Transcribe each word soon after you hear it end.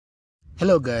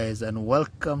Hello guys, and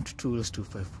welcome to Tools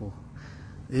 254.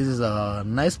 This is a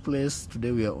nice place.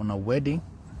 Today we are on a wedding,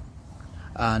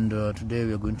 and today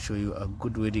we are going to show you a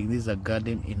good wedding. This is a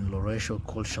garden in Loresho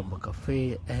called Shamba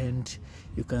Cafe, and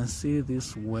you can see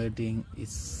this wedding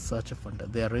is such a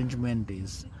fantastic. The arrangement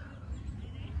is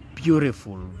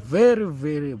beautiful,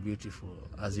 very beautiful,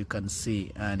 as you can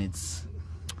see, and it's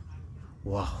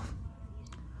wow.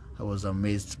 I was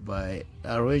amazed by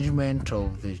arrangement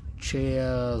of the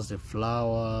chairs, the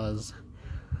flowers,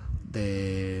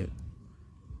 the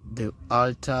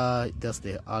altar. That's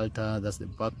the altar, that's the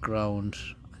background.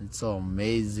 It's so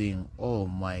amazing. Oh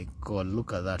my god,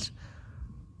 look at that.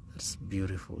 That's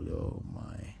beautiful. Oh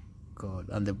my god.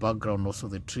 And the background, also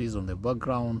the trees on the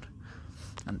background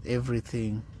and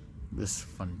everything. This is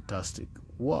fantastic.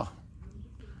 Wow,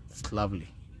 it's lovely.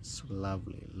 It's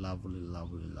lovely.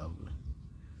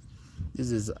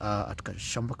 This is at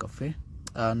Shamba Cafe,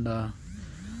 and I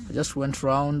just went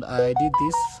around. I did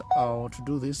this to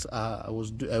do this. I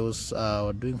was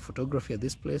doing photography at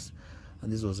this place,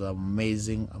 and this was an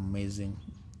amazing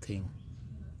thing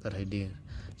that I did.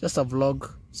 Just a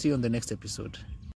vlog. See you on the next episode.